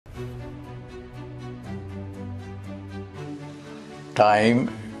Time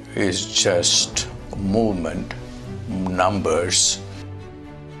is just movement, numbers.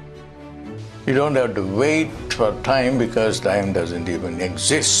 You don't have to wait for time because time doesn't even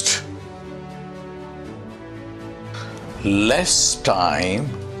exist. Less time,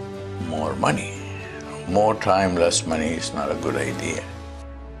 more money. More time, less money is not a good idea.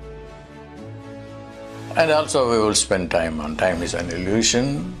 And also we will spend time on time is an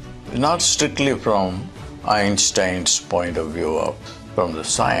illusion, not strictly from Einstein's point of view, from the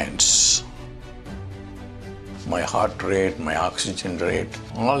science. My heart rate, my oxygen rate,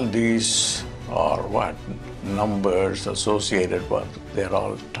 all these are what? Numbers associated with, they're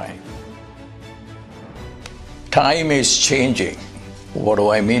all time. Time is changing. What do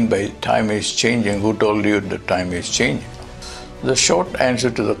I mean by time is changing? Who told you that time is changing? The short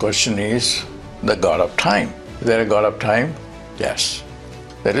answer to the question is the God of time. Is there a God of time? Yes,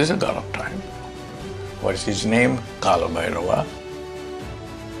 there is a God of time. What is his name? Kalabhairava.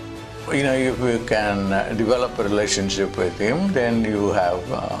 If you can develop a relationship with him, then you have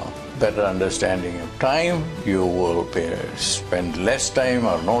a better understanding of time. You will spend less time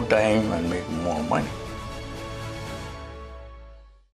or no time and make more money.